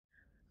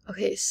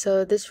Okay,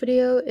 so this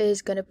video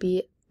is going to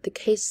be the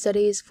case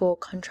studies for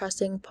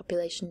contrasting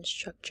population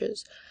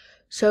structures.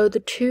 So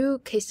the two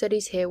case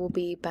studies here will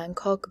be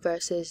Bangkok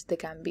versus the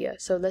Gambia.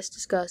 So let's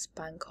discuss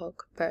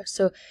Bangkok first.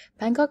 So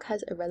Bangkok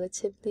has a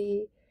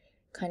relatively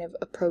kind of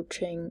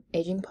approaching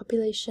aging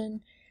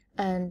population,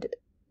 and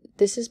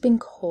this has been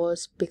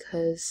caused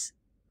because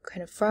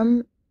kind of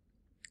from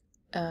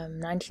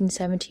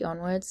 1970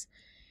 onwards,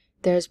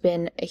 there's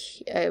been a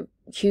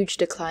huge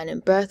decline in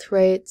birth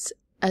rates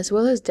as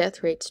well as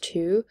death rates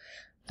too.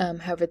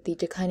 However, the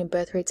decline in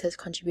birth rates has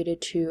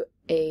contributed to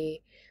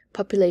a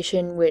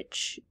population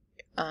which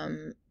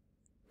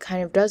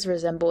kind of does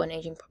resemble an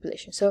aging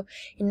population. So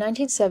in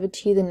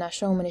 1970, the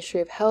National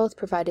Ministry of Health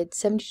provided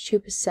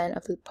 72%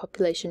 of the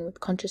population with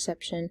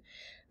contraception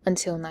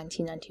until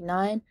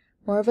 1999.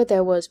 Moreover,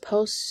 there was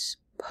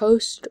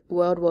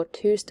post-World War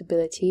II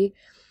stability,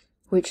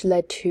 which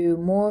led to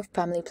more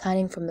family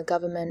planning from the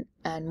government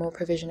and more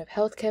provision of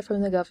healthcare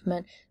from the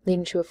government,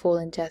 leading to a fall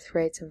in death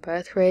rates and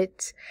birth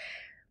rates.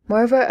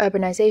 Moreover,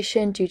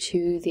 urbanization due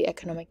to the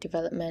economic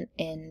development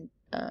in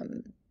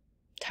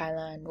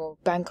Thailand or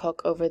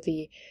Bangkok over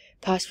the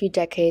past few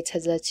decades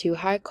has led to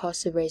higher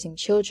costs of raising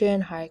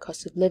children, higher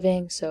costs of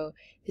living, so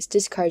this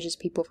discourages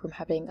people from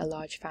having a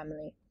large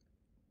family.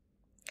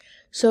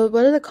 So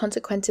what are the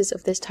consequences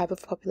of this type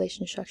of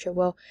population structure?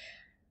 Well,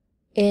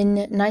 in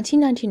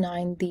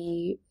 1999,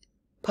 the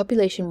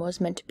population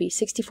was meant to be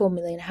 64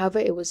 million, however,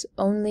 it was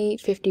only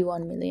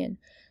 51 million.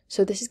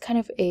 So this is kind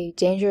of a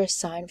dangerous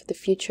sign for the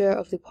future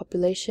of the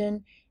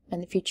population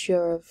and the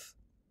future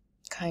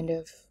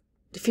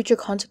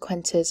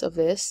consequences of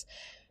this,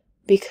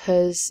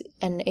 because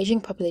an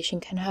aging population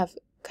can have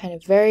kind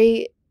of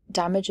very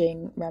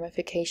damaging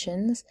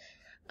ramifications,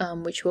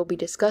 which will be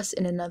discussed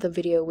in another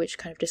video which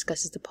kind of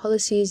discusses the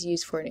policies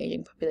used for an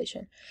aging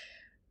population.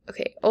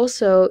 Okay,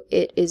 also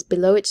it is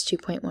below its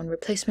 2.1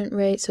 replacement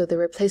rate. So the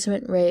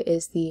replacement rate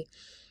is the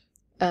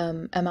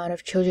amount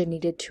of children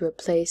needed to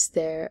replace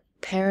their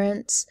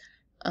parents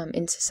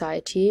in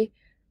society.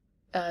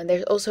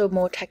 There's also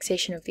more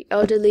taxation of the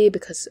elderly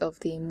because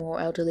of the more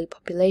elderly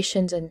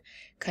populations and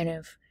kind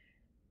of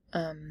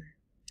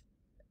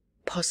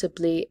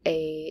possibly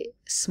a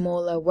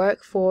smaller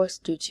workforce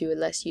due to a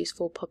less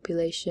useful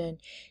population.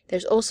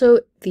 There's also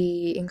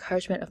the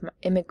encouragement of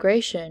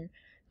immigration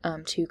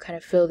to kind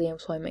of fill the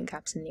employment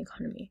gaps in the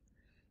economy.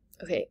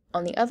 Okay,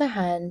 on the other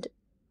hand,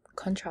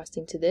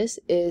 contrasting to this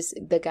is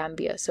the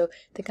Gambia. So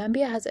the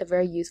Gambia has a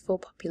very youthful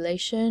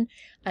population,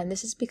 and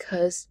this is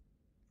because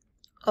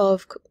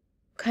of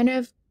kind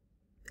of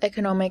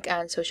economic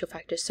and social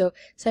factors. So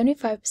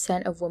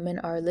 75% of women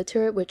are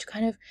illiterate, which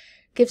kind of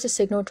gives a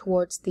signal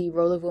towards the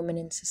role of women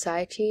in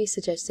society,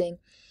 suggesting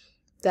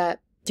that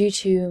due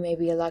to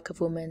maybe a lack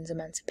of women's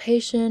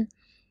emancipation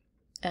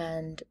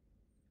and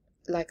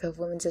lack of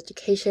women's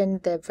education,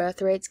 their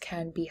birth rates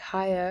can be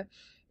higher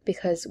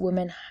because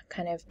women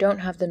kind of don't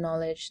have the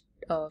knowledge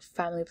of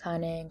family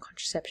planning,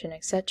 contraception,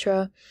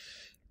 etc.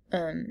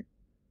 And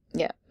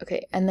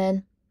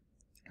then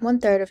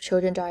 1/3 of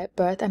children die at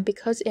birth, and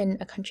because in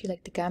a country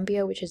like the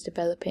Gambia, which is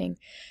developing,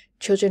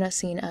 children are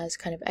seen as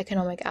kind of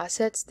economic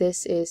assets,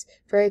 this is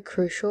very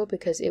crucial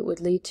because it would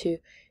lead to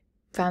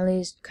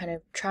families kind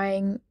of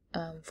trying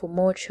for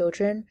more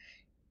children.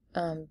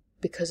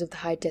 Because of the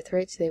high death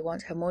rates, they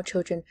want to have more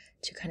children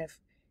to kind of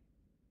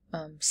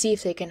see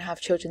if they can have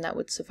children that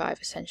would survive,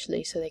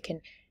 essentially, so they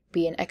can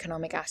be an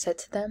economic asset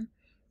to them.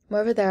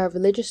 Moreover, there are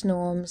religious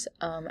norms,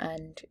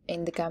 and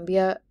in the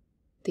Gambia,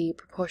 the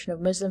proportion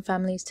of Muslim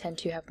families tend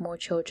to have more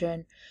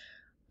children,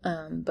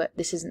 but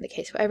this isn't the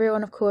case for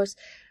everyone, of course.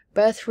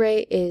 Birth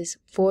rate is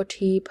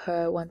 40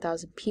 per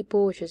 1,000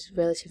 people, which is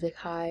relatively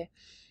high.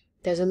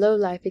 There's a low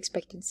life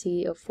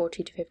expectancy of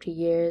 40 to 50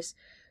 years,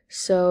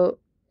 so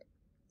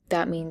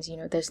that means,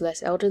 there's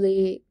less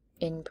elderly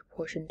in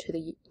proportion to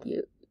the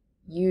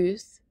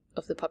youth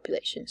of the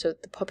population. So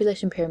the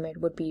population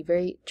pyramid would be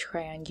very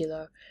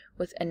triangular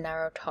with a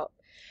narrow top.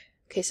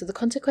 Okay, so the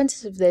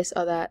consequences of this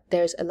are that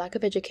there's a lack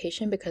of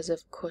education because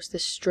of course the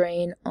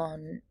strain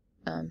on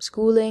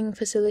schooling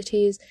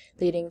facilities,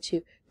 leading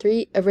to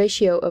a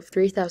ratio of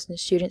 3,000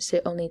 students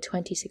to only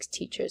 26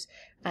 teachers.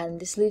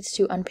 And this leads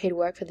to unpaid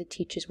work for the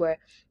teachers, where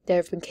there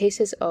have been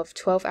cases of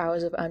 12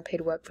 hours of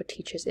unpaid work for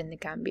teachers in the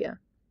Gambia.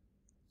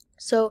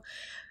 So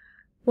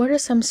what are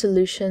some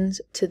solutions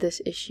to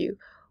this issue?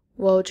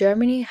 Well,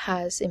 Germany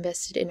has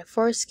invested in a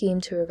forest scheme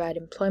to provide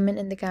employment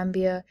in the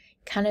Gambia.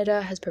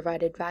 Canada has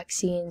provided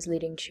vaccines,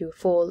 leading to a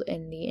fall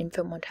in the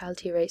infant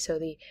mortality rate, so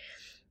the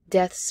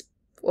deaths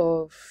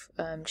of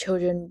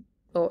children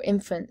or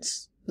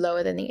infants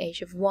lower than the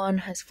age of 1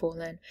 has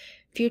fallen.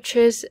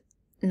 Futures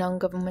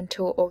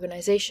non-governmental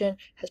organization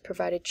has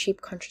provided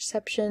cheap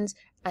contraceptions,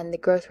 and the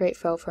growth rate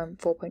fell from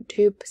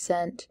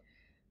 4.2%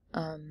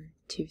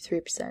 to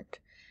 3%.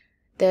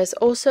 There's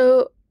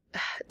also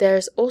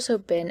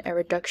been a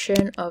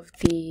reduction of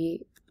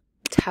the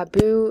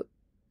taboo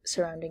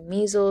surrounding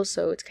measles,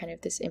 so it's kind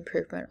of this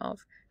improvement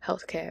of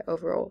healthcare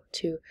overall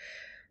to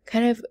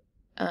kind of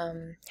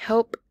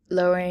help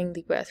lowering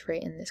the birth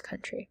rate in this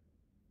country.